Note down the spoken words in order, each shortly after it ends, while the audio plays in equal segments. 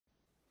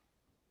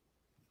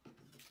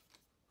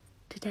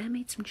Today I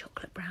made some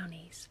chocolate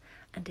brownies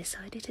and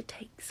decided to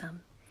take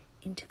some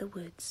into the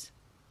woods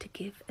to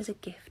give as a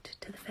gift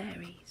to the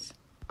fairies.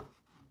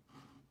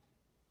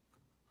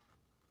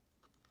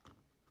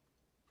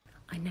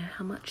 I know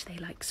how much they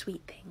like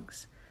sweet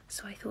things,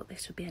 so I thought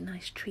this would be a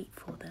nice treat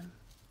for them.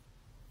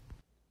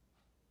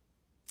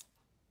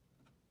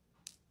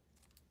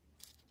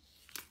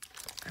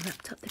 I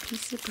wrapped up the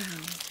pieces of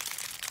brownies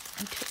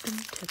and took them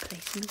to a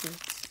place in the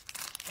woods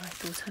where I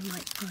thought I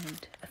might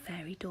find a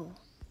fairy door.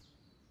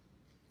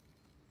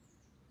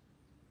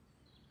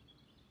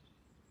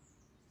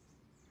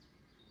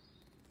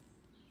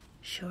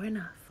 Sure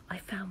enough, I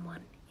found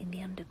one in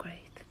the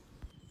undergrowth.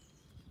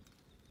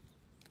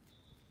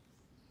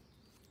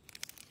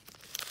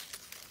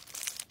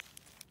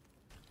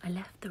 I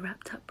left the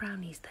wrapped up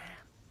brownies there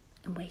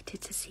and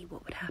waited to see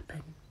what would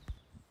happen.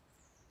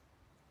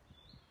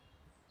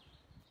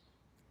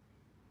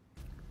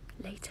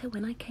 Later,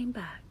 when I came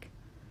back,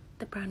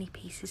 the brownie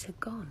pieces had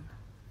gone.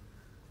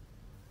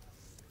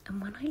 And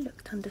when I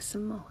looked under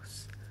some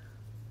moss,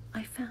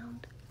 I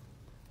found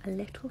a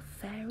little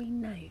fairy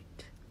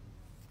note.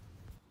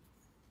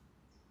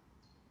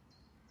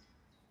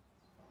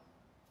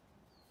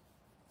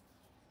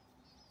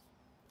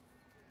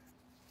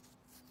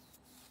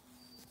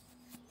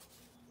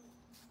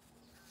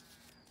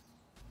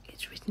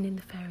 It's written in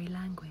the fairy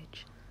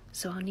language,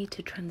 so I'll need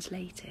to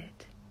translate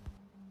it.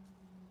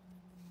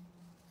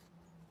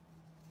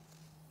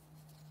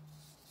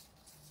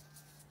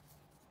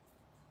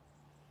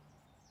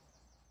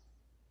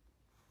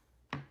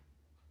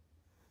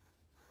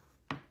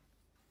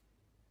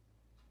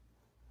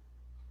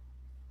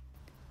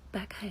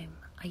 Back home,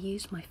 I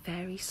used my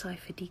fairy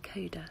cipher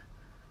decoder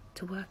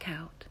to work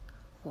out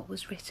what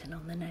was written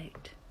on the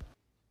note.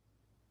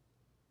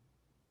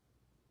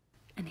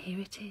 And here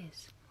it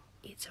is.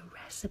 It's a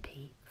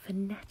recipe for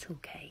nettle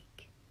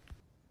cake.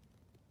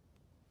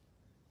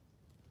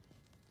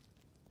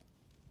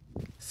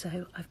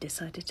 So I've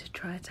decided to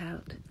try it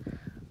out.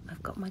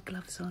 I've got my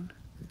gloves on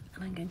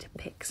and I'm going to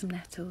pick some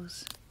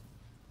nettles.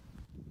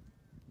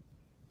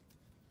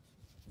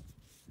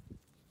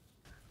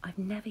 I've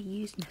never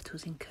used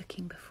nettles in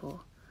cooking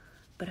before,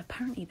 but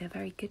apparently they're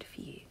very good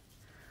for you.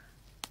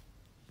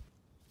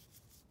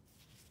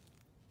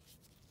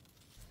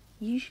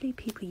 Usually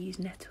people use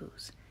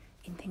nettles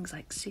in things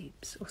like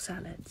soups or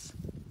salads.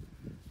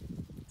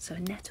 So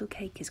a nettle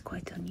cake is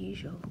quite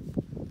unusual,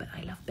 but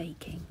I love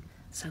baking,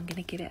 so I'm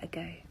going to give it a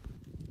go.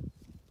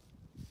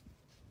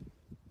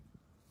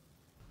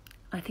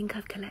 I think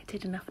I've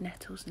collected enough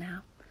nettles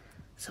now,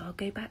 so I'll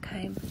go back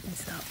home and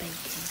start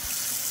baking.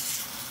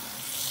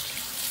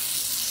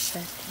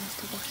 First thing is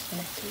to wash the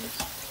nettles.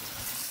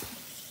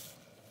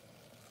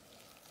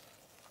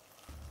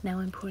 Now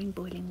I'm pouring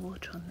boiling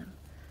water on them,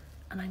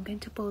 and I'm going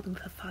to boil them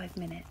for 5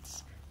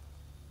 minutes.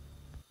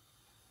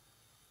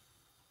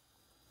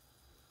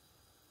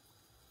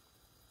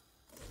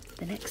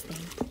 The next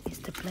thing is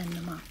to blend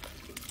them up.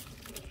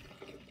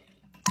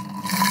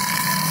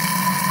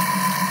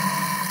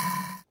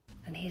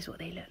 And here's what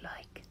they look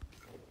like.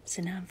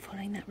 So now I'm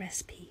following that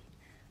recipe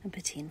and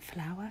putting in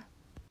flour,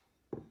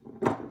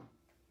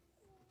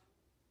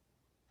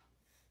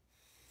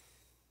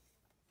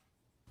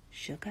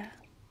 sugar,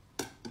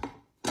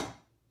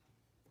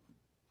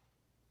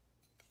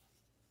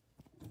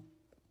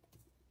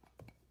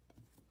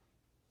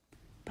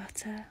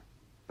 butter,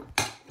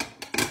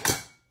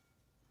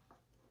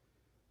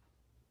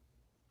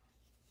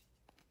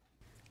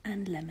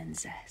 and lemon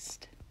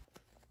zest.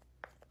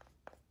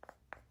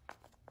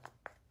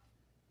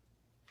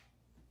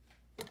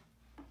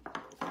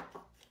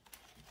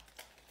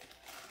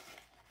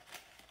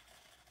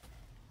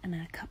 And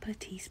a couple of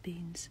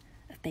teaspoons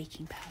of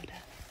baking powder.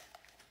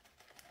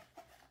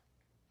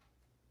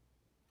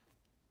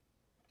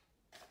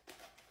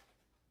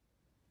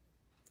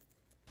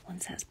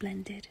 Once that's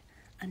blended,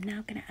 I'm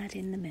now going to add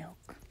in the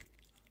milk.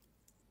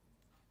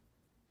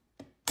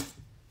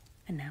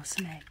 And now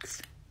some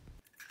eggs.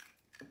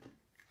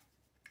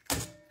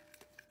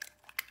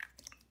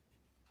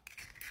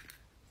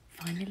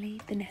 Finally,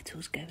 the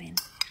nettles go in.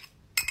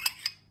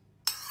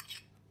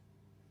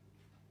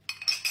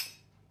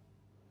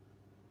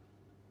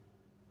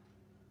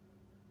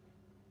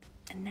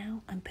 And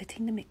now I'm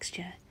putting the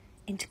mixture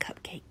into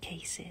cupcake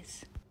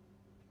cases.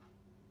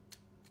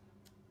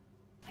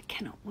 I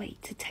cannot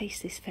wait to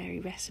taste this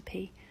fairy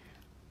recipe.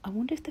 I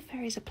wonder if the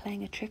fairies are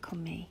playing a trick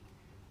on me.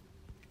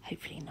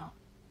 Hopefully not.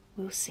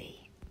 We'll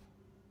see.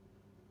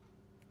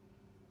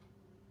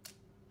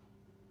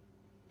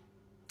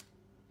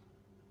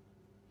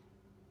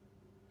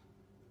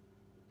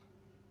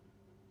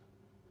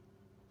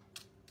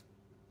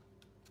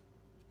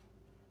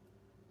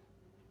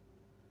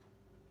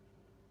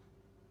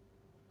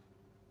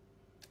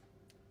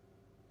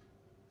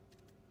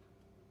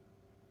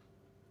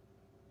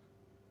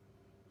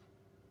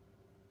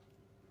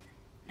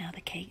 Now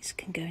the cakes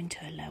can go into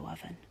a low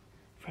oven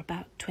for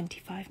about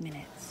 25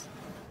 minutes.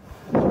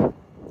 And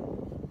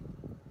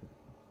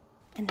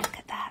look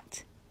at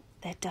that,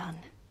 they're done.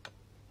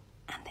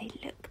 And they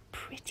look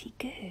pretty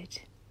good.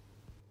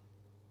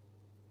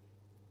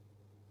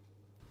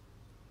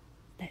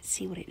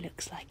 see what it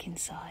looks like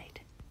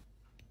inside.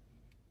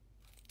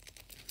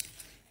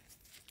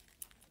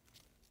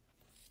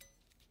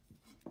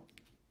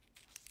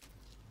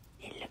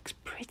 It looks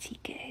pretty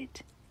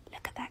good.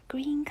 Look at that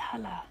green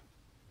colour.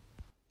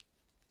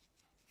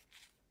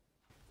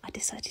 I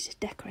decided to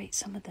decorate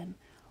some of them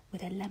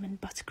with a lemon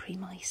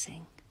buttercream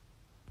icing.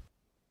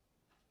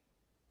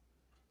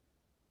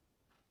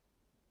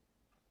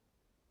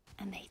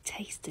 And they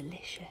taste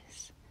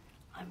delicious.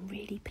 I'm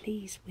really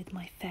pleased with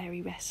my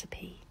fairy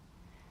recipe.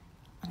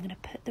 I'm going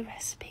to put the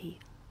recipe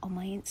on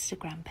my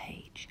Instagram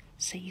page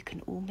so you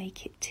can all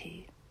make it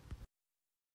too.